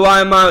 You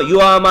are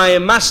my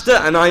master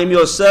and I am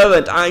your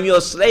servant. I am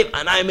your slave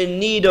and I am in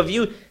need of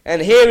you.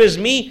 And here is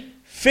me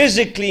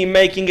physically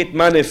making it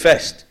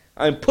manifest.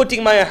 I am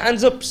putting my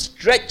hands up,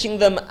 stretching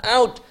them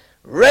out,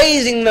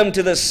 raising them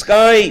to the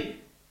sky.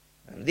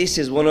 And this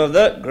is one of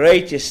the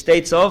greatest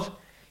states of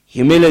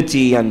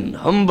humility and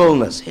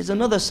humbleness. Here's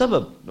another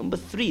sabab. Number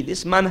 3.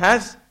 This man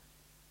has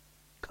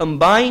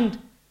combined,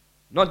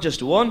 not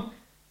just one.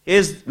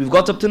 We've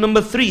got up to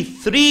number 3.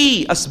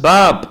 3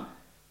 asbab.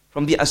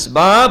 From the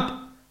asbab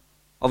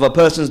of a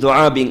person's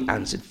dua being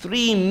answered.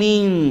 3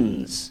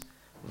 means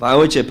by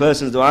which a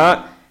person's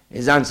dua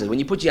is answered. When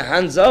you put your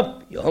hands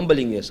up, you're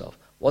humbling yourself.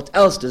 What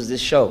else does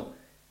this show?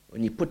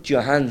 When you put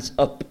your hands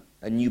up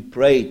and you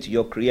pray to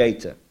your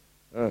Creator.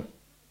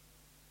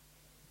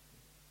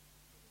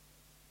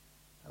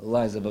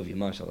 Allah is above you,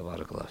 mashallah,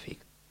 barakallah feek.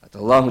 That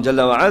Allah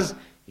Jalla wa Az,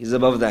 He's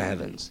above the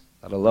heavens.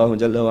 That Allah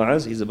Jalla wa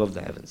Az, He's above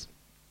the heavens.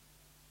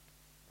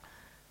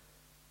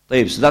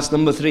 So that's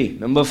number 3.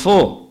 Number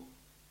 4.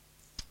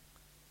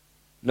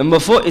 Number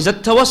 4 is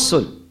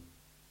التوسل.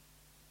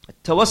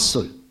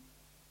 التوسل.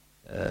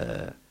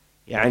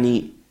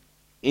 يعني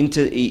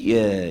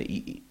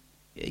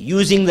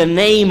using the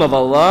name of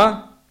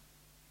Allah,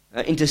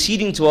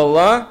 interceding to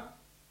Allah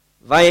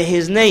via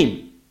His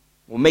name.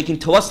 Or making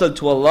tawassul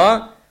to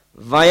Allah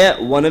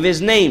via one of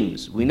His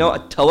names. We know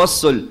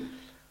التوسل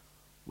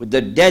with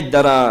the dead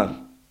that are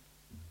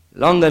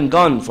long and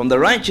gone, from the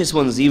righteous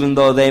ones even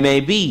though they may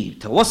be.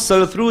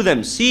 Tawassul through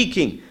them,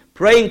 seeking,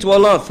 praying to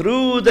Allah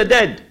through the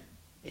dead.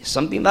 It's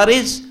something that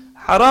is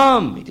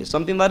haram. It is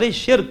something that is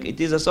shirk. It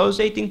is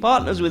associating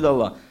partners with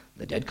Allah.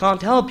 The dead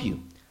can't help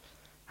you.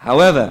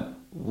 However,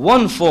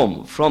 one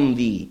form from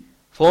the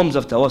forms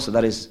of tawassul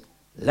that is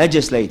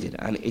legislated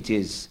and it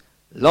is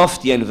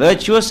lofty and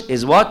virtuous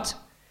is what?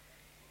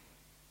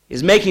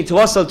 Is making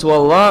tawassul to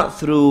Allah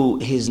through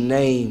His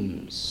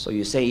names. So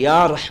you say,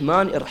 Ya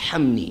Rahman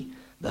irhamni.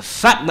 The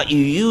fact that you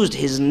used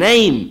His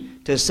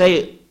name to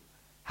say,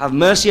 have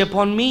mercy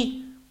upon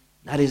me,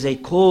 that is a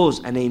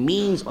cause and a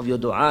means of your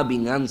dua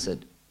being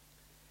answered.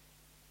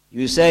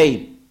 You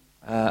say,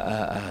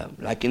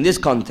 like in this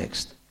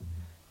context,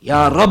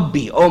 Ya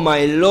Rabbi, oh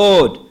my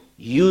Lord,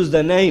 use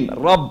the name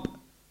Rabb,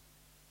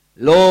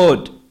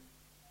 Lord,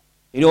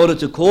 in order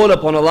to call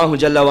upon Allah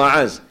Jalla wa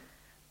Az,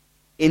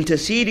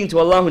 interceding to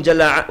Allah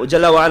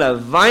Jalla wa Ala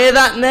via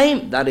that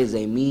name, that is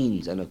a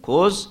means and a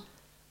cause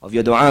of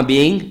your dua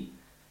being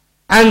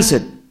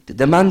answered. Did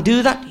the man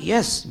do that?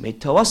 Yes,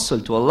 made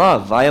tawassul to Allah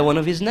via one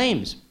of His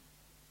names.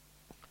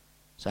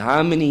 So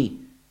how many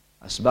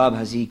asbab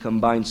has he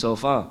combined so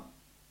far?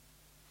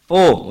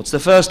 4. What's the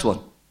first one?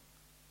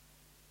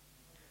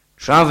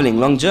 Traveling,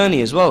 long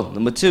journey as well.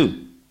 Number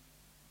 2.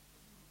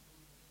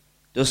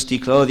 Dusty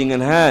clothing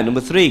and hair.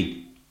 Number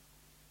 3.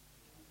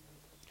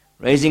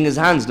 Raising his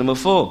hands. Number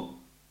 4.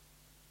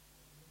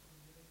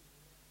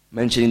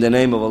 Mentioning the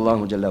name of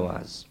Allah Jalla wa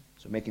Az.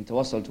 So making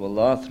tawassul to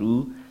Allah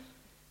through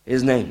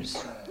His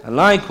names. And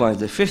likewise,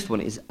 the 5th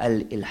one is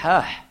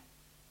al-ilhah.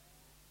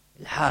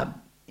 Ilhab.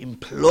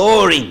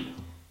 Imploring.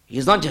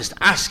 He's not just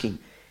asking.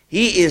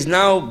 He is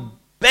now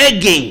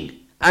begging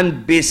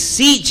and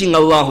beseeching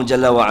Allah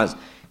Jalla wa Az.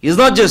 He's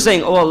not just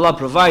saying, oh Allah,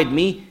 provide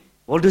me.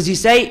 What does he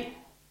say?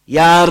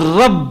 Ya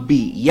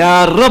Rabbi,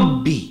 Ya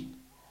Rabbi.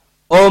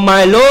 Oh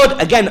my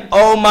Lord. Again,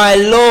 oh my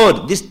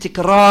Lord. This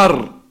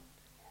tikrar,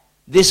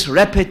 this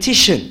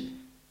repetition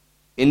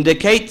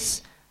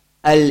indicates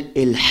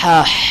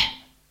al-ilhah.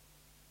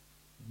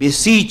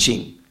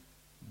 Beseeching,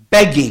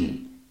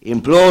 begging,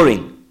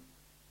 imploring.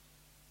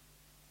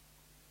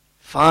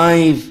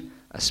 5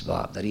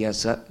 asbab that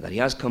he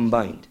has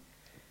combined.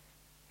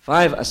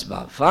 5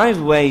 asbab,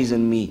 5 ways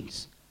and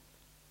means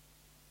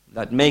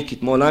that make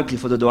it more likely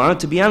for the dua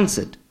to be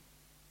answered.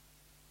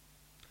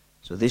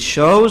 So this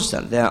shows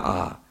that there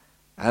are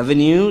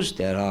avenues,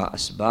 there are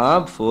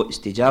asbab for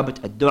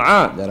istijabat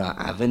ad-dua, there are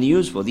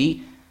avenues for the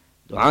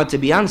dua to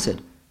be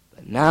answered.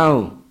 But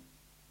now,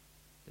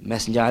 the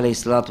Messenger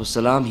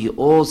ﷺ, he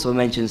also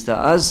mentions to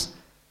us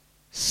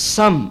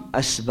some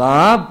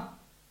asbab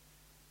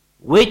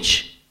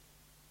which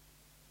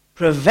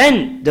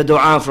prevent the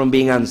dua from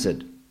being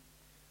answered.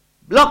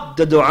 Block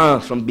the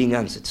dua from being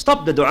answered.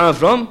 Stop the dua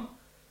from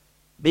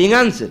being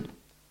answered.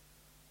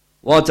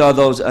 What are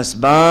those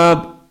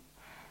asbab?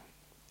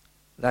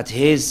 That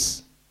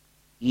his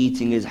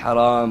eating is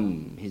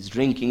haram, his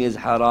drinking is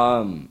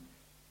haram,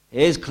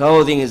 his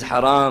clothing is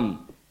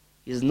haram,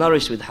 he is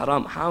nourished with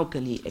haram. How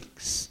can he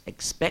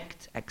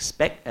expect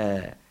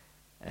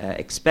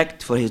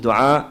for his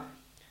dua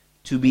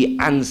to be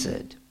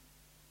answered?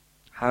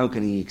 How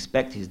can he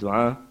expect his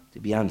dua to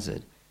be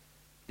answered?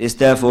 This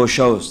therefore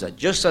shows that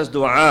just as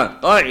dua,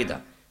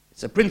 qa'idah,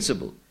 it's a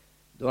principle.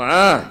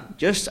 Dua,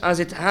 just as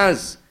it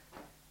has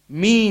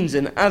means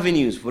and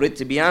avenues for it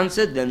to be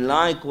answered, then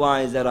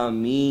likewise there are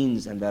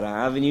means and there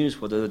are avenues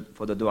for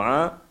the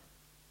dua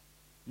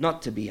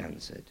not to be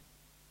answered.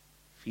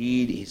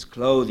 Feed, his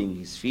clothing,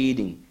 his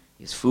feeding,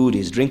 his food,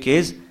 his drink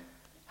is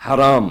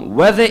haram.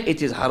 Whether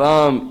it is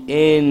haram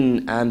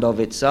in and of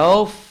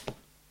itself,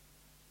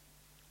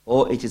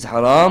 or it is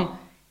haram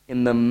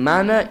in the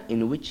manner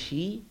in which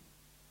he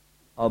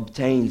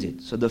obtains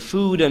it. So the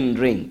food and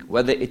drink,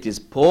 whether it is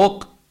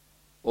pork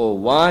or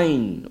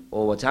wine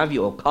or what have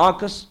you, or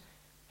carcass,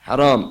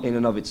 haram in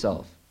and of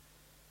itself.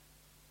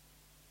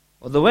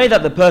 Or the way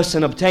that the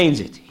person obtains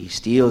it, he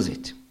steals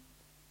it,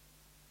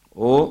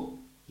 or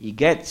he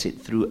gets it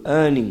through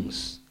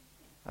earnings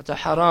that are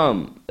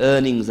haram.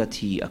 Earnings that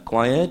he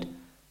acquired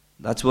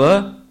that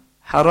were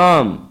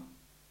haram.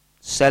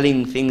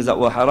 Selling things that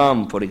were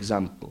haram, for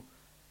example.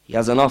 He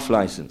has an off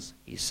license.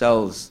 He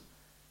sells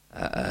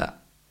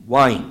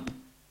wine.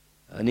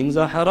 Earnings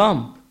are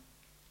haram.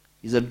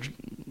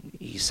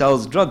 He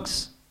sells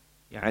drugs,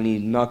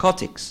 yani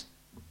narcotics.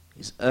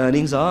 His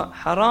earnings are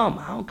haram.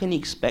 How can he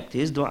expect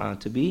his dua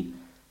to be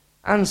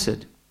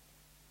answered?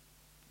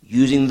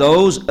 Using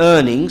those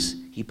earnings,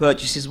 he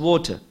purchases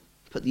water.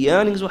 But the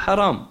earnings were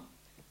haram.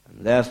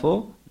 And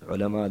therefore, the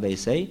ulama, they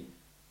say,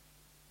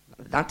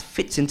 that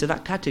fits into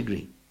that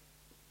category.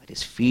 That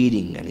his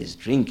feeding and his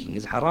drinking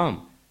is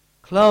haram.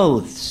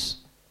 Clothes.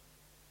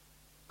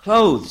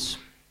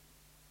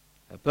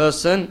 A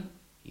person,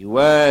 he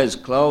wears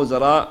clothes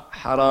that are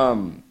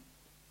haram.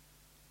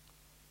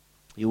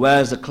 He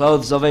wears the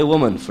clothes of a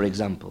woman, for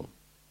example.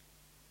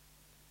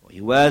 Or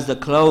he wears the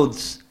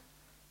clothes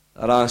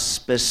that are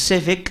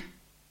specific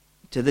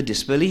to the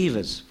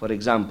disbelievers, for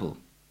example.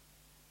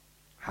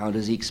 How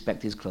does he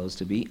expect his clothes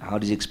to be? How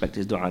does he expect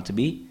his dua to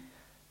be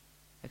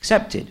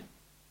accepted?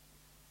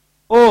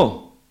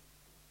 Or,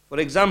 for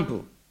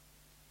example,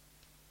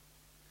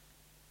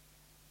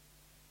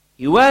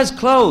 he wears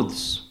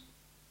clothes.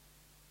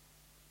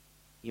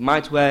 He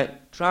might wear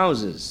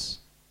trousers,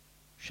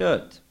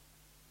 shirt.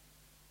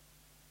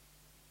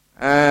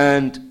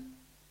 And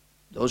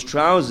those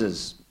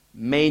trousers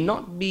may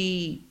not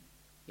be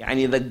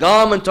the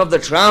garment of the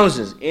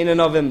trousers in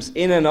and of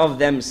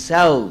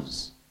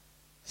themselves.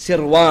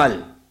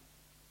 Sirwal,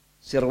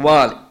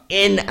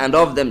 in and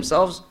of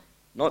themselves,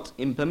 not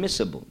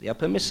impermissible. They are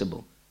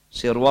permissible.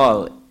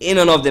 Sirwal, in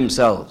and of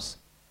themselves.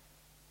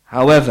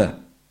 However,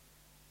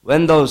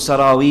 when those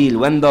sarawil,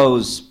 when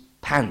those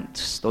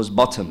pants, those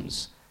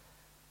bottoms,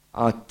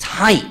 are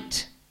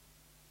tight,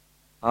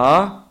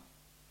 are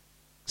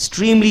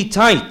extremely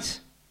tight.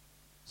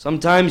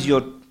 Sometimes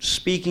you're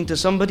speaking to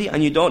somebody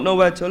and you don't know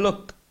where to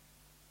look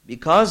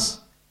because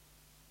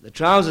the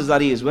trousers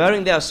that he is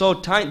wearing, they are so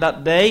tight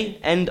that they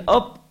end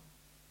up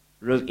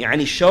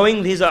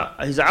showing his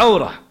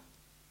awrah.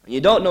 And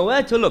you don't know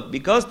where to look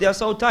because they are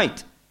so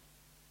tight.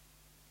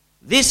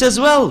 This as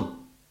well.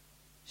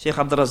 Shaykh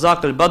Abdul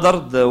Razak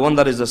al-Badr, the one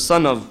that is the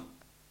son of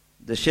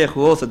the Shaykh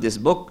who authored this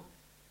book,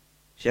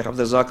 Shaykh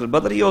Abdul Razak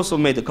al-Badr, he also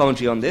made a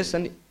commentary on this,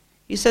 and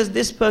he says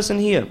this person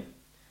here,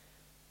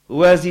 who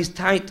wears these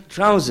tight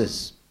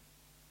trousers,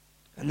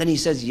 and then he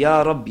says,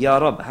 Ya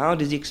Rab, how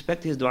does he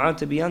expect his dua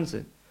to be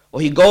answered? Or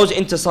he goes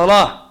into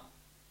salah,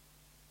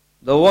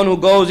 the one who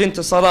goes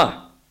into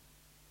salah,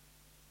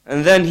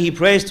 and then he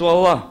prays to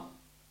Allah.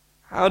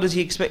 How does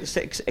he expect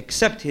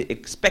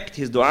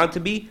his dua to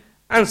be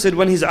answered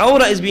when his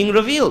awrah is being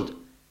revealed?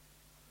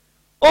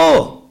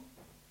 Or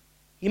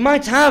he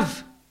might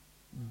have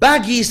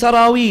baggy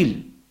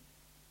sarawil.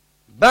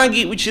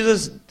 Baggy, which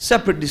is a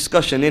separate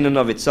discussion in and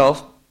of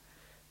itself.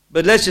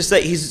 But let's just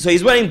say,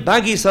 he's wearing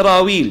baggy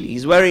sarawil.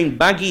 He's wearing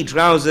baggy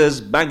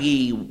trousers,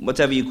 baggy,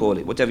 whatever you call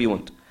it, whatever you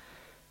want.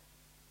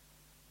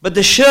 But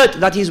the shirt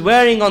that he's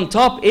wearing on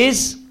top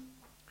is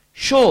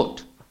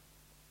short.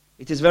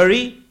 It is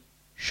very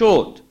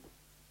short.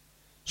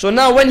 So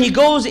now when he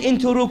goes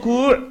into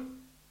ruku',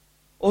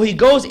 or he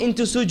goes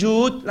into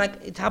sujood, like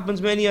it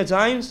happens many a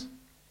times.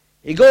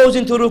 He goes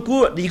into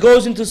ruku', he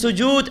goes into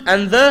sujood,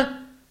 and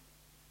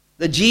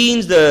the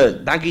jeans,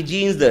 the baggy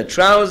jeans, the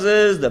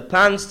trousers, the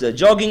pants, the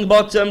jogging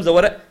bottoms, the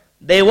whatever,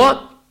 they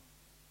what?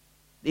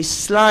 They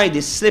slide,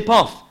 they slip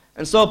off.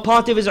 And so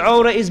part of his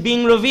awrah is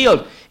being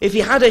revealed. If he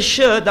had a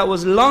shirt that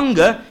was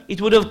longer,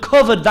 it would have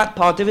covered that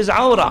part of his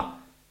awrah.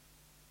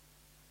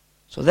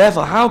 So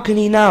therefore, how can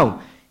he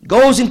now?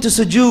 Goes into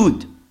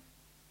sujood.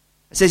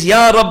 Says,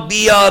 Ya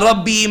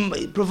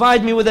Rabbi,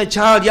 provide me with a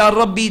child. Ya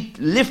Rabbi,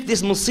 lift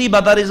this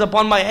musibah that is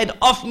upon my head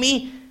off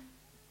me.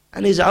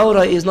 And his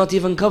awrah is not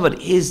even covered.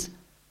 His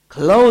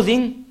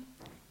clothing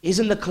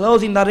isn't the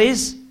clothing that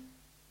is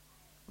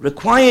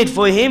required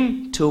for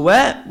him to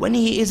wear when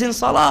he is in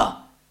salah.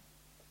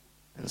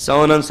 And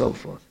so on and so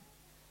forth.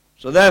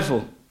 So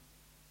therefore,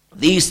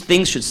 these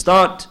things should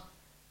start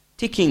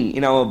ticking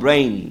in our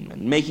brain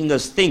and making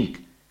us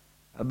think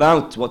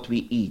about what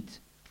we eat,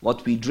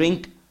 what we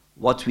drink,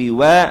 what we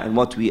wear, and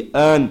what we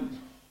earn.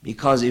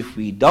 Because if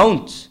we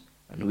don't,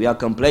 and we are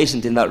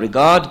complacent in that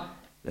regard,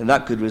 then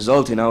that could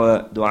result in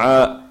our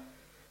dua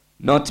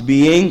not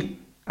being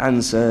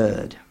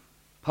answered.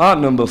 Part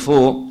number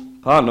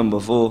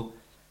four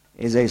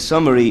is a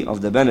summary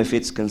of the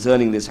benefits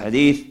concerning this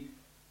hadith.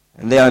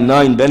 And there are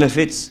 9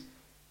 benefits.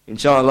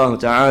 Insha'Allah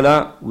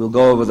ta'ala, we'll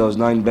go over those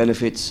 9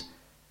 benefits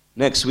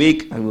next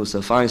week, and we'll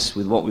suffice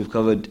with what we've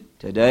covered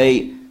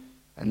today.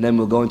 And then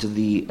we'll go into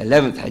the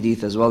 11th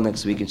hadith as well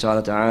next week,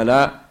 inshallah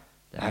ta'ala.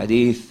 The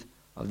hadith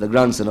of the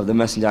grandson of the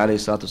Messenger alayhi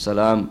salatu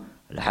salam,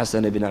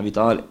 Al-Hasan ibn Ali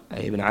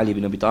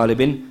ibn Abi Talib,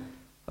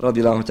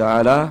 radiyallahu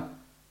ta'ala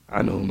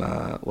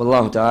anhuma.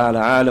 Wallahu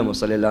ta'ala alam, wa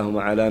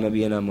sallallahu ala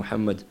nabiyyina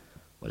Muhammad,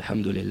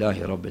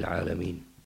 walhamdulillahi rabbil alameen.